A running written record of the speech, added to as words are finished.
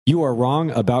You are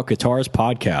wrong about guitars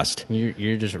podcast.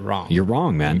 You're just wrong. You're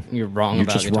wrong, man. You're wrong You're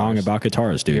about just guitars. wrong about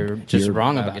guitars, dude. You're just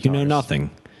wrong about guitars. You know nothing.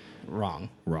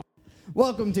 Wrong.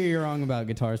 Welcome to You're Wrong About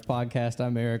Guitars podcast.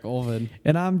 I'm Eric Olvin.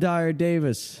 And I'm Dyer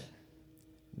Davis.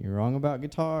 You're wrong about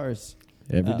guitars.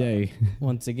 Every day.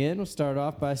 Once again, we'll start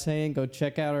off by saying go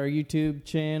check out our YouTube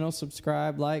channel,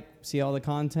 subscribe, like, see all the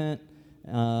content,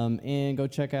 and go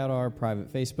check out our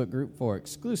private Facebook group for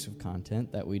exclusive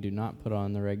content that we do not put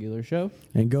on the regular show.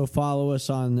 And go follow us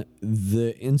on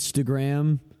the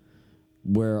Instagram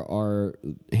where our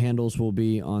handles will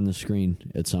be on the screen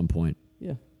at some point.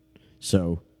 Yeah.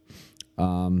 So,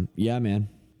 yeah, man.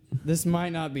 This might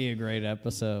not be a great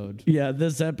episode. Yeah,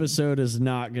 this episode is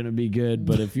not going to be good,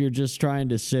 but if you're just trying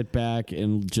to sit back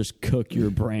and just cook your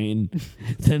brain,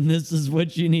 then this is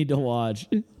what you need to watch.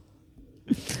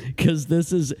 Because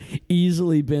this has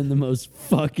easily been the most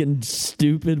fucking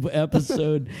stupid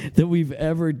episode that we've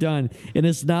ever done. And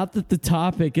it's not that the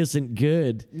topic isn't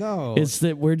good. No. It's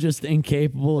that we're just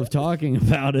incapable of talking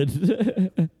about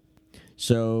it.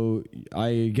 So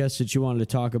I guess that you wanted to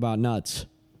talk about nuts.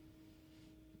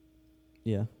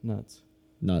 Yeah, nuts.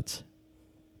 Nuts.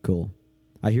 Cool.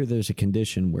 I hear there's a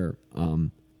condition where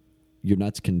your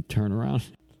nuts can turn around.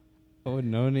 I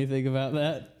wouldn't know anything about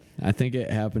that. I think it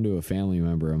happened to a family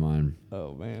member of mine.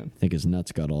 Oh, man. I think his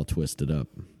nuts got all twisted up.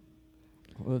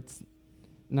 Well, it's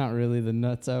not really the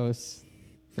nuts I was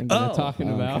thinking of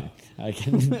talking about. I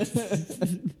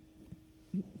can.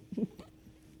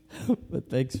 But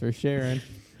thanks for sharing.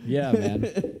 Yeah,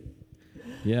 man.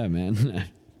 Yeah, man.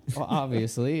 Well,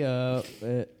 obviously, a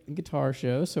guitar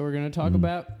show, so we're going to talk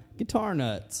about guitar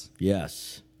nuts.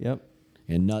 Yes. Yep,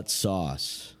 And nut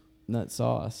sauce. nut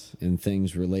sauce. And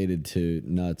things related to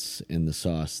nuts and the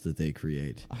sauce that they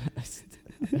create. I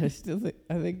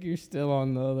think you're still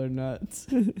on the other nuts.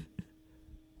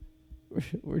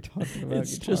 We're talking about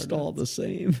It's guitar just nuts. all the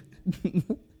same.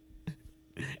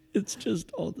 It's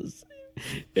just all the same.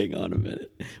 Hang on a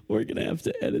minute. We're going to have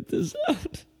to edit this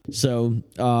out. So,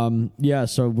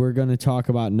 so we're going to talk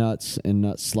about nuts and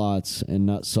nut slots and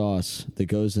nut sauce that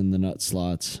goes in the nut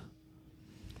slots.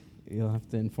 You'll have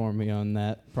to inform me on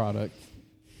that product.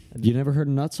 You never heard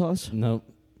of nut sauce? Nope.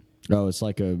 Oh, it's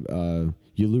like you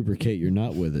lubricate your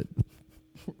nut with it.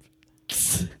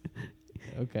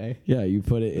 Okay. Yeah, you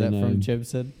put it Is in that from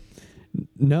Chibson?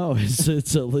 No,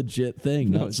 it's a legit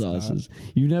thing. No, Nut it's sauces.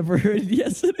 You never heard?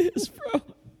 Yes, it is, bro.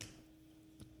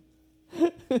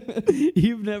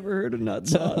 You've never heard of nut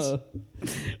sauce?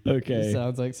 No. Okay. It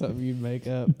sounds like something you'd make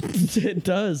up. It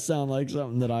does sound like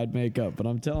something that I'd make up, but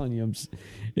I'm telling you,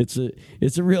 it's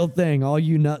a real thing. All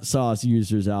you nut sauce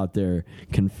users out there,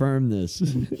 confirm this.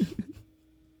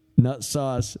 Nut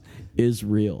sauce is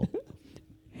real,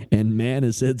 and man,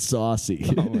 is it saucy.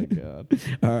 Oh my god!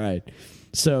 All right,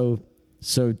 so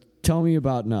tell me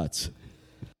about nuts.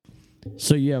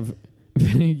 So you have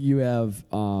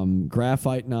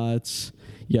graphite nuts,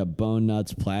 you have bone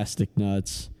nuts, plastic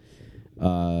nuts,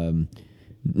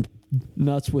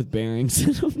 nuts with bearings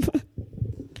in them.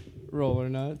 Roller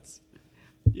nuts,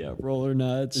 Yeah, roller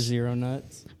nuts. zero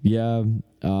nuts. Yeah.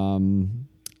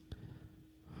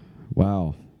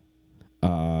 Wow.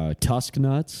 Tusk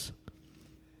nuts.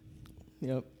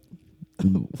 Yep.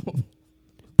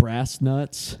 Brass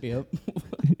nuts. Yep.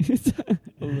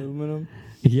 Aluminum,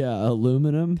 Yeah,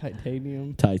 aluminum.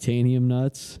 titanium. Titanium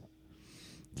nuts.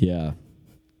 Yeah.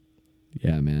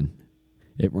 Yeah, man.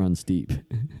 It runs deep.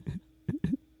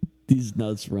 These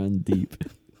nuts run deep.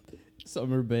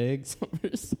 Some are big, some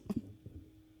are small.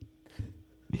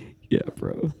 Yeah,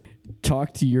 bro.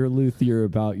 Talk to your luthier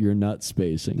about your nut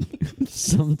spacing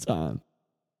sometime.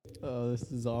 Oh,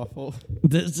 this is awful.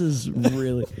 This is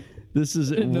really... This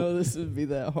is... I didn't know this would be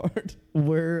that hard.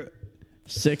 We're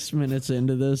 6 minutes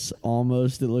into this,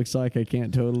 almost. It looks like I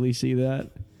can't totally see that.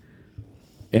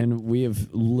 And we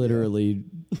have literally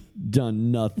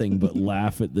done nothing but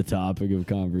laugh at the topic of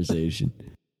conversation.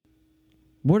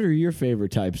 What are your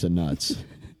favorite types of nuts?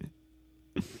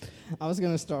 I was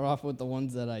going to start off with the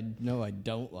ones that I know I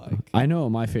don't like. I know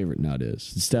what my favorite nut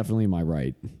is. It's definitely my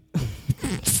right.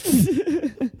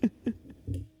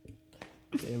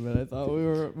 Damn it, I thought we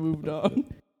were moved on.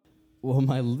 Well,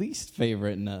 my least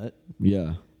favorite nut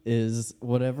Yeah. is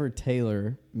whatever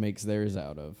Taylor makes theirs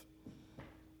out of.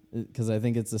 Because I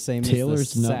think it's the same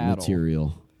Taylor's as the nut saddle.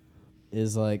 material.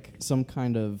 Is like some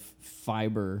kind of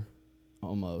fiber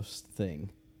almost thing.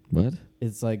 What?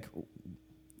 It's like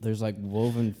there's like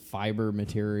woven fiber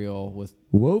material with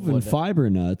Woven what- fiber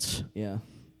nuts. yeah,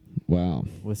 Wow.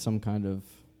 with some kind of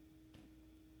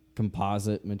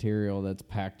composite material that's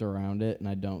packed around it, and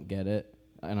I don't get it.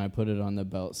 And I put it on the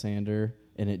belt sander,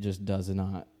 and it just does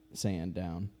not sand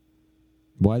down.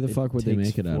 Why the fuck would they takes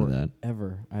make it out of that?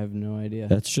 Ever. I have no idea.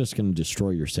 That's just going to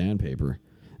destroy your sandpaper.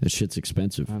 That shit's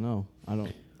expensive. I know. I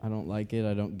don't like it.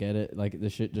 I don't get it. Like, the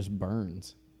shit just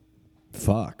burns.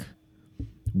 Fuck.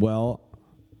 Well,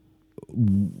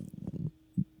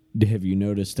 have you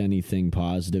noticed anything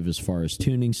positive as far as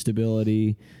tuning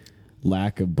stability,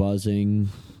 lack of buzzing?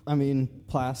 I mean,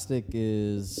 plastic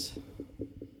is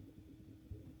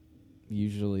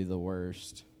usually the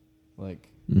worst. Like,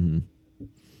 Mm-hmm.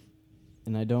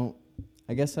 and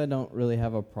I guess I don't really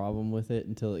have a problem with it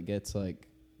until it gets like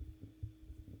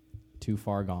too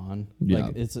far gone. Yeah.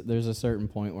 Like, there's a certain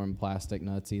point where plastic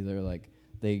nuts either like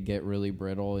they get really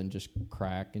brittle and just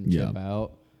crack and chip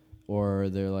out, or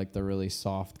they're like the really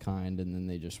soft kind and then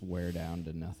they just wear down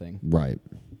to nothing Right.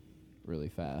 really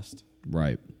fast.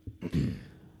 Right.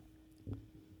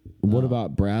 What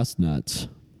about brass nuts?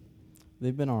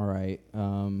 They've been all right.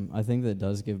 I think that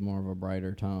does give more of a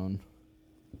brighter tone.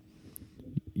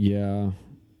 Yeah.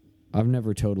 I've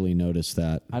never totally noticed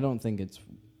that. I don't think it's.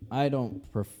 I don't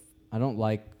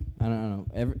know.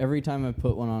 Every time I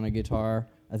put one on a guitar,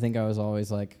 I think I was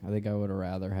always like, I think I would have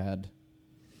rather had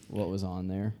what was on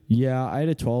there. Yeah, I had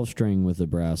a 12-string with a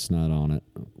brass nut on it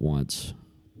once.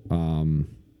 And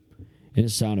it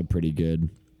sounded pretty good.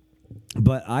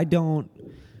 But I don't,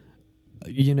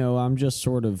 I'm just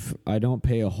sort of, I don't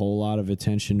pay a whole lot of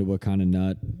attention to what kind of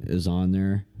nut is on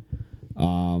there.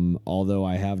 Although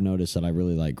I have noticed that I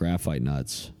really like graphite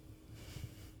nuts.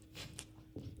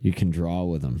 You can draw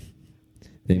with them.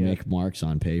 They make marks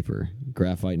on paper.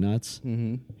 Graphite nuts?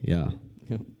 Mm-hmm. Yeah.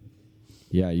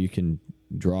 Yeah, you can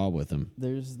draw with them.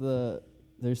 There's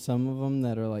some of them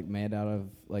that are like made out of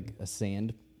like a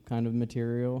sand kind of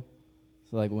material.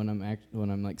 So like when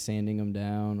I'm like sanding them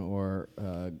down or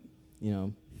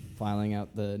filing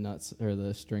out the nuts or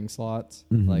the string slots,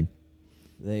 like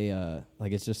they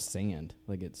like it's just sand.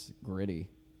 Like it's gritty.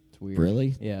 It's weird.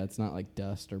 Really? Yeah, it's not like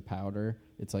dust or powder.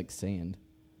 It's like sand.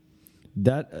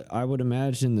 That I would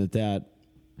imagine that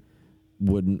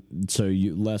wouldn't. So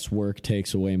less work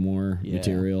takes away more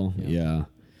material.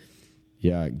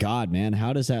 Yeah. God, man,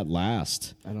 how does that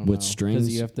last? I don't with know. strings?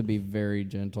 Because you have to be very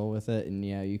gentle with it, and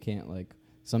you can't like.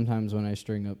 Sometimes when I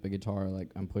string up a guitar, like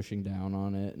I'm pushing down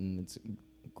on it, and it's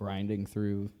grinding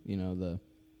through.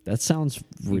 That sounds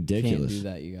ridiculous. You can't do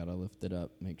that. You gotta lift it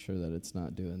up, make sure that it's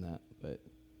not doing that. But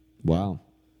wow,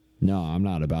 no, I'm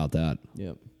not about that.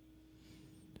 yep.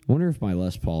 I wonder if my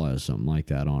Les Paul has something like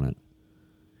that on it.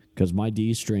 Because my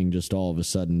D string just all of a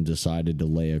sudden decided to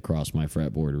lay across my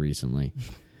fretboard recently.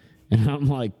 And I'm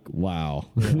like, wow.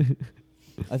 Yeah.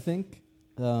 I think,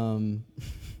 so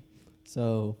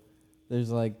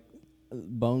there's like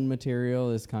bone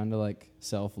material is kind of like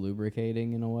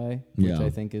self-lubricating in a way, which I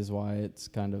think is why it's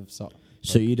kind of so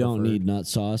you don't need nut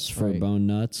sauce for bone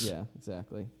nuts? Yeah,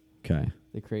 exactly. Okay.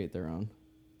 They create their own.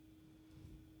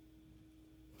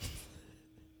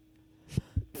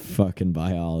 Fucking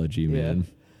biology, man.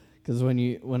 Because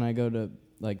when I go to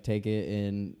like take it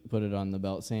and put it on the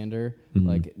belt sander,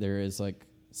 like there is like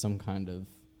some kind of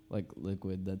like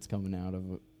liquid that's coming out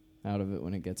of it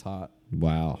when it gets hot.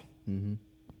 Wow. Mm-hmm.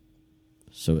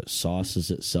 So it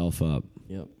sauces itself up.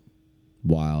 Yep.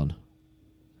 Wild.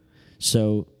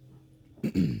 So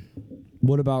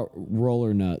what about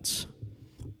roller nuts?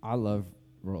 I love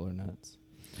roller nuts.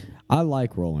 I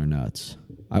like roller nuts.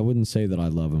 I wouldn't say that I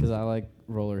love Because them. I like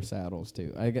roller saddles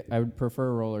too. I would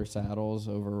prefer roller saddles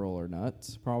over roller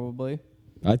nuts probably.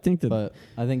 I think that, But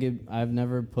I think I've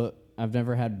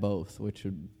never had both, which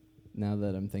would, now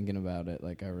that I'm thinking about it,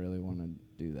 like I really want to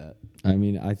do that. I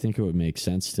mean, I think it would make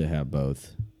sense to have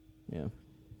both. Yeah.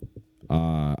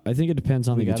 I think it depends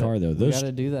on the guitar, though. We got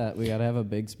to do that. We got to have a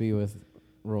Bigsby with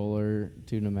roller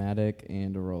tunematic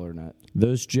and a roller nut.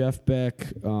 Those Jeff Beck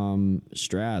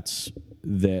Strats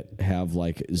that have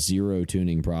like zero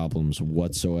tuning problems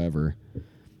whatsoever.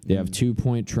 They have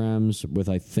 2-point trems with,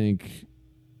 I think,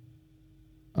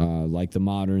 like the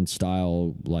modern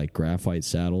style, like graphite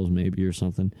saddles maybe or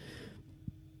something.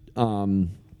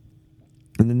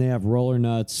 And then they have roller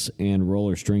nuts and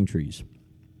roller string trees.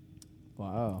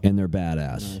 Wow. And they're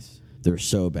badass. Nice. They're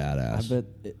so I badass.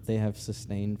 bet they have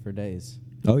sustained for days.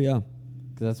 Oh, yeah.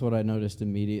 Because that's what I noticed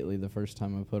immediately the first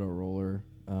time I put a roller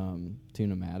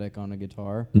tunematic on a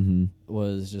guitar. Mm-hmm.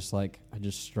 Was just like, I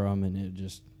just strum and it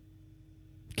just...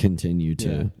 Continue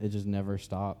to. it just never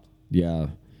stopped. Yeah.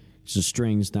 So the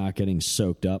string's not getting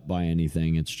soaked up by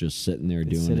anything. It's just sitting there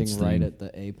doing Sitting its right thing. at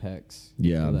the apex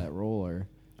Yeah. of that roller.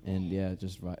 And it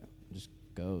just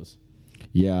goes.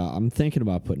 Yeah, I'm thinking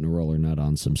about putting a roller nut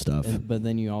on some stuff. But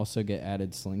then you also get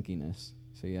added slinkiness.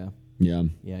 So yeah. Yeah.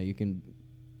 Yeah, you can...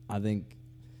 I think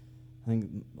I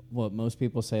think what most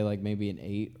people say, like maybe an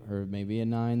 8 or maybe a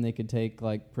 9, they could take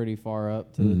like pretty far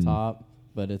up to the top.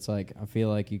 But it's like I feel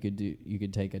like you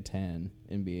could take a 10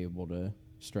 and be able to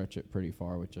stretch it pretty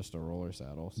far with just a roller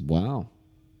saddle. Wow.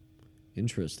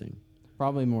 Interesting.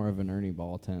 Probably more of an Ernie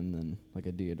Ball 10 than like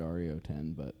a Diodario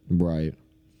 10, but Right.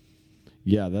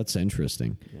 Yeah, that's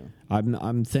interesting. yeah,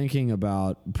 I'm thinking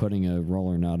about putting a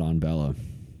roller nut on Bella,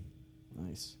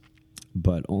 nice.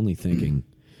 but only thinking.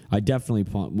 I definitely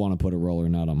want to put a roller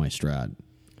nut on my Strat.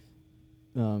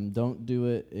 Don't do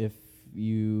it if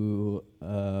you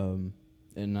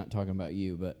and not talking about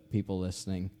you, but people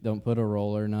listening. Don't put a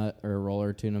roller nut or a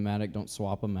roller tune-o-matic. Don't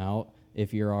swap them out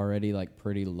if you're already like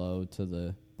pretty low to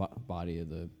the body of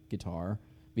the guitar,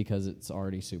 because it's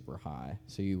already super high.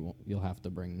 So you'll have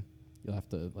to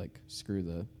like screw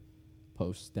the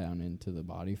posts down into the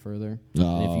body further.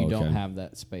 And if you don't have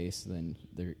that space, then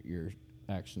your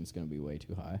action's going to be way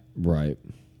too high. Right.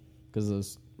 Because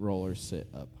those rollers sit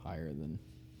up higher than,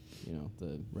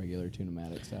 the regular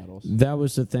tune-o-matic saddles. That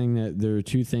was the thing that there are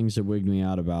two things that wigged me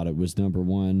out about it. Was number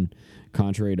one,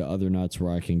 contrary to other nuts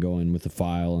where I can go in with a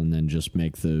file and then just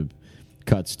make the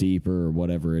cuts deeper or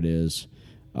whatever it is,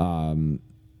 I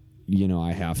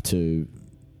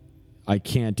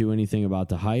can't do anything about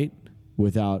the height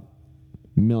without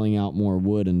milling out more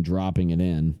wood and dropping it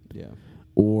in. Yeah.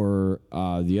 Or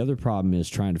the other problem is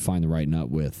trying to find the right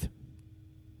nut width.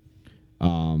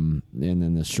 And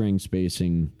then the string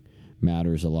spacing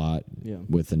matters a lot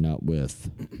with the nut width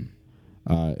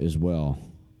as well.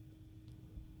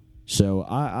 So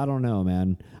I don't know,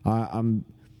 man. I'm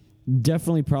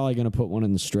definitely probably going to put one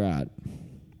in the Strat.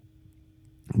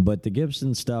 But the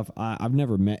Gibson stuff, I've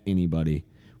never met anybody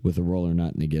with a roller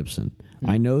nut in a Gibson.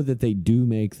 I know that they do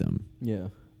make them. Yeah.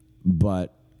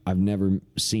 But I've never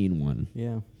seen one.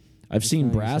 Yeah. I've seen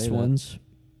funny you brass say that. ones.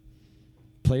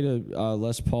 Played a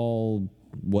Les Paul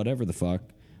whatever the fuck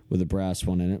with a brass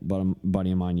one in it, but a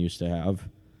buddy of mine used to have.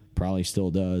 Probably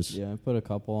still does. Yeah, I put a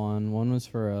couple on. One was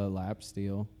for a lap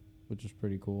steel, which was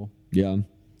pretty cool. Yeah.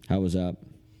 How was that?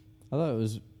 I thought it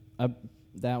was...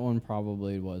 that one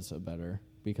probably was a better,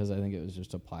 because I think it was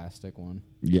just a plastic one.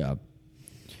 Yeah.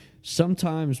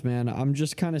 Sometimes, man, I'm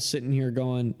just kind of sitting here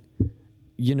going,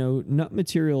 nut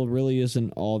material really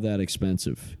isn't all that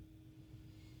expensive.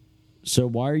 So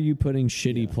why are you putting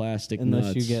shitty plastic Unless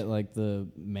nuts? you get like the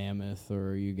mammoth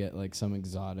or you get like some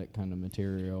exotic kind of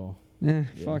material.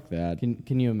 Fuck that.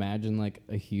 Can you imagine like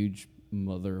a huge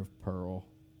mother of pearl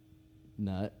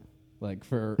nut? Like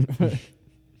for...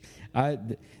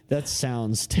 That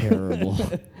sounds terrible.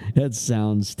 That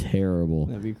sounds terrible.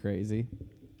 That'd be crazy.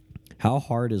 How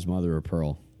hard is mother of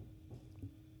pearl?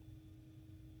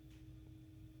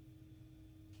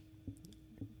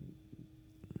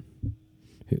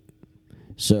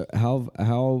 So how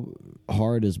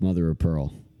hard is mother of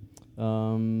pearl? I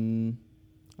don't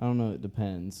know. It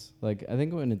depends. Like I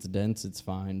think when it's dense, it's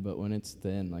fine, but when it's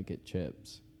thin, like it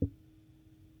chips.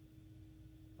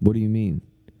 What do you mean?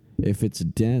 If it's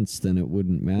dense, then it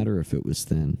wouldn't matter if it was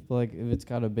thin. But like if it's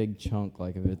got a big chunk,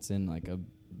 like if it's in like a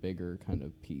bigger kind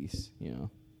of piece,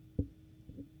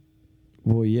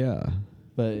 Well, yeah.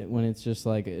 But when it's just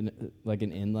like an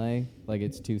inlay, like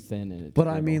it's too thin and it's But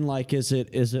I mean, like, is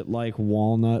it like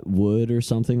walnut wood or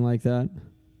something like that?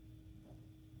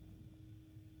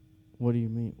 What do you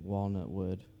mean walnut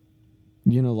wood?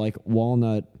 Like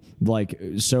walnut, like,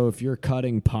 so if you're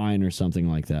cutting pine or something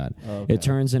like that, Okay. it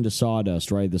turns into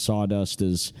sawdust, right? The sawdust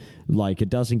is like, it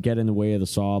doesn't get in the way of the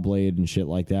saw blade and shit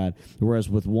like that. Whereas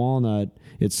with walnut,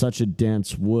 it's such a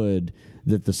dense wood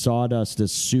that the sawdust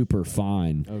is super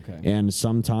fine. Okay. And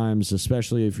sometimes,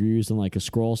 especially if you're using like a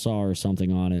scroll saw or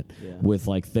something on it with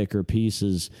like thicker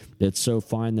pieces, it's so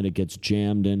fine that it gets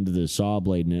jammed into the saw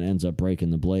blade and it ends up breaking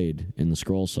the blade in the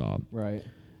scroll saw. Right.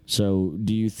 So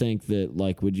do you think that,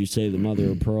 like, would you say the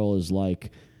mother of pearl is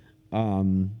like,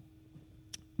 No,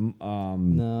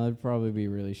 it'd probably be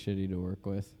really shitty to work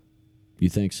with. you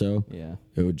think so? Yeah.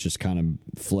 It would just kind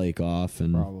of flake off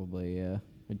and Probably, yeah.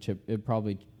 It'd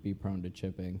probably be prone to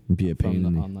chipping. Be a pain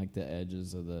in the- on like the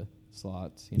edges of the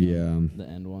slots. Yeah. The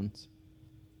end ones.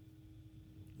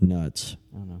 nuts.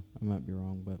 I don't know. I might be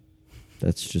wrong, but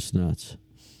That's just nuts.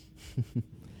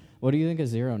 what do you think of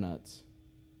zero nuts?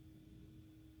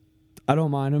 I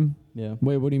don't mind them. Yeah.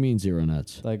 Wait, what do you mean zero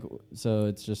nuts? Like, so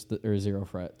it's just or zero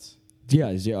frets. Yeah,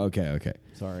 okay.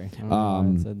 Sorry, I don't know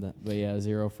why I said that, but yeah,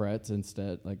 zero frets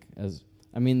instead. Like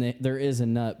there is a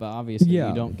nut, but obviously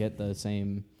you don't get the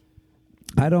same.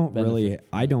 I don't benefit.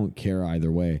 I don't care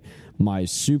either way. My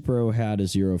Supro had a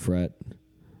 0 fret,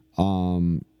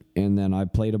 and then I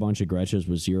played a bunch of Gretches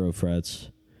with 0 frets.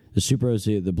 The Supro is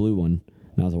the blue one,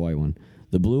 not the white one.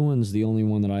 The blue one's the only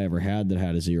one that I ever had that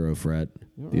had a 0 fret.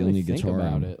 You don't The really only think guitar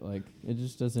about on- it. Like, it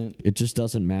just doesn't. It just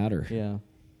doesn't matter. Yeah.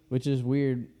 Which is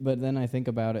weird. But then I think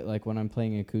about it, like when I'm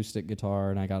playing acoustic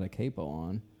guitar and I got a capo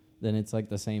on, then it's like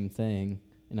the same thing.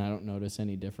 And I don't notice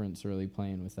any difference really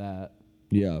playing with that.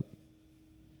 Yeah.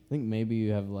 I think maybe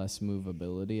you have less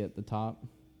movability at the top.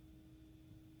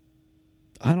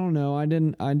 I don't know. I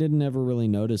didn't ever really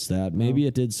notice that. Maybe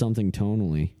it did something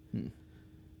tonally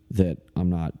that I'm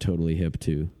not totally hip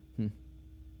to.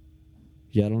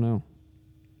 Yeah, I don't know.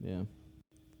 Yeah.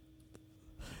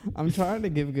 I'm trying to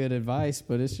give good advice,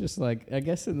 but it's just like, I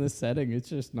guess in this setting, it's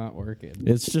just not working.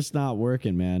 It's just not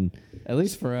working, man. At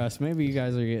least for us. Maybe you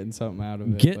guys are getting something out of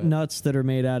it. Get but nuts that are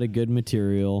made out of good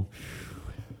material.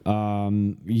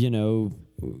 You know,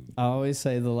 I always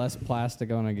say the less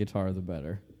plastic on a guitar, the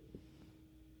better.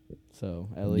 So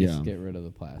at least get rid of the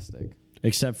plastic.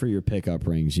 except for your pickup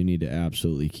rings. You need to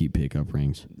absolutely keep pickup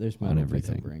rings. There's on metal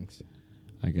everything. pickup rings.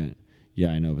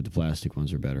 Yeah, I know, but the plastic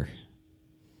ones are better.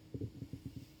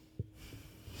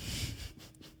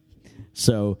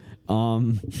 So,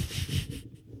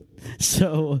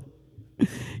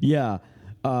 yeah.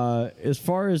 As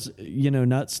far as,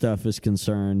 nut stuff is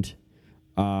concerned,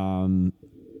 I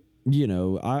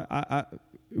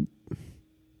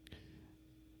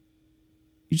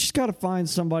you just got to find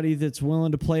somebody that's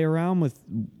willing to play around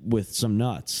with some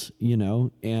nuts,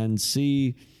 and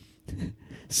see.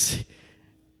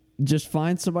 Just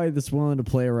find somebody that's willing to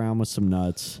play around with some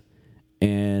nuts,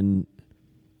 and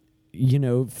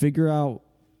figure out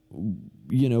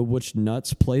which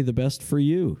nuts play the best for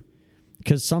you.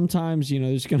 Because sometimes,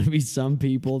 there's going to be some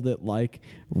people that like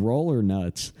roller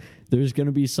nuts. There's going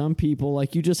to be some people,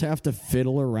 like, you just have to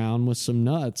fiddle around with some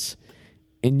nuts,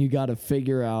 and you got to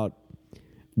figure out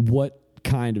what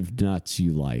kind of nuts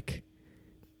you like.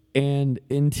 And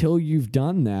until you've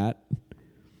done that,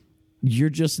 you're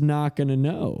just not going to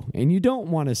know. And you don't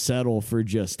want to settle for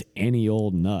just any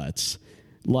old nuts.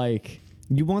 Like,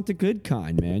 you want the good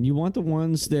kind, man. You want the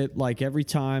ones that, like, every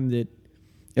time that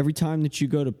you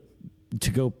go to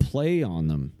go play on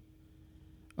them,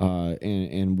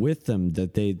 and with them,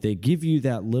 that they give you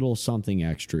that little something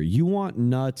extra. You want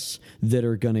nuts that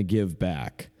are going to give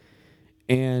back.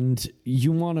 And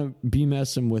you want to be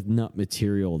messing with nut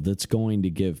material that's going to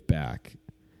give back.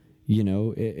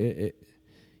 You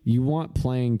want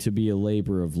playing to be a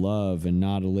labor of love and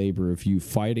not a labor of you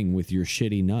fighting with your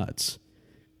shitty nuts.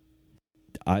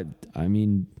 Take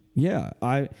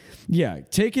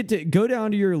it to go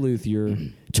down to your luthier,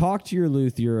 talk to your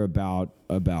luthier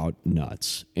about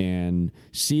nuts, and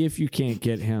see if you can't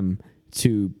get him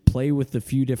to play with a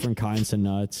few different kinds of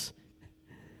nuts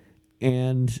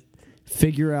and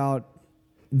figure out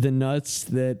the nuts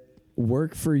that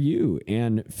work for you,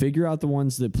 and figure out the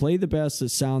ones that play the best, that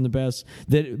sound the best.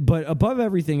 But above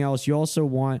everything else, you also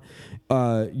want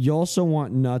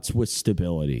nuts with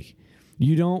stability.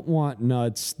 You don't want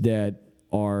nuts that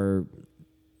are,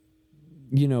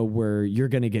 where you're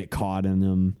going to get caught in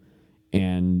them,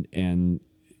 and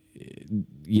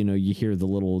you hear the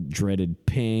little dreaded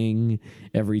ping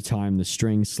every time the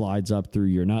string slides up through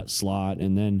your nut slot,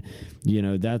 and then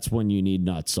that's when you need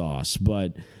nut sauce.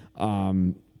 But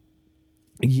you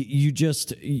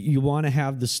want to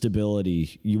have the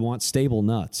stability. You want stable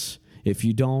nuts. If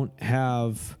you don't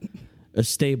have a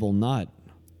stable nut,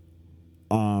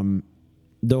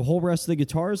 the whole rest of the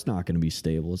guitar is not going to be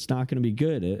stable. It's not going to be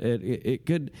good. It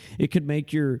could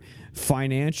make your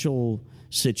financial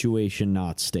situation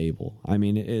not stable. I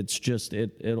mean, it's just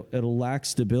it'll lack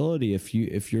stability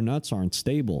if your nuts aren't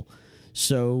stable.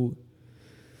 So,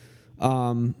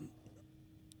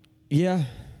 yeah,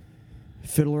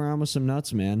 fiddle around with some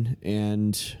nuts, man,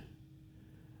 and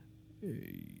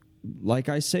like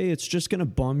I say, it's just going to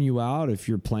bum you out if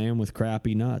you're playing with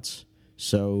crappy nuts.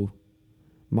 So,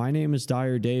 my name is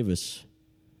Dyer Davis,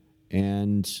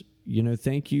 and,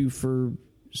 thank you for,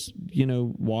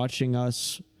 watching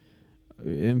us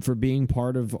and for being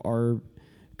part of our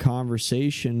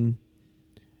conversation.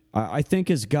 I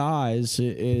think as guys,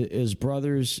 as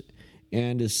brothers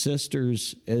and as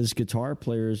sisters, as guitar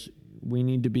players, we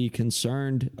need to be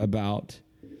concerned about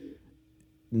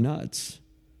nuts,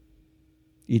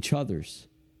 each other's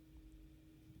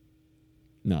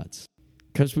nuts,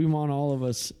 because we want all of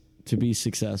us to be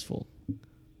successful.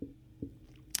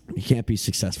 You can't be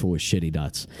successful with shitty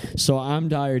nuts. So I'm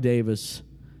Dyer Davis,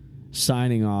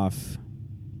 signing off,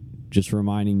 just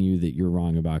reminding you that you're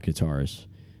wrong about guitars.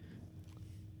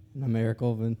 I'm Eric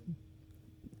Olvin.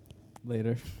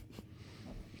 Later.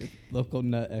 Local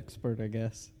nut expert, I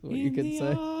guess. What you could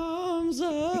say. Arms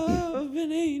of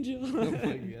an angel. Oh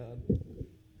my God.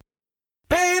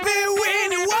 Baby,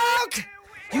 when you walk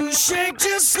You shake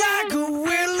just like a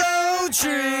willow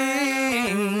tree.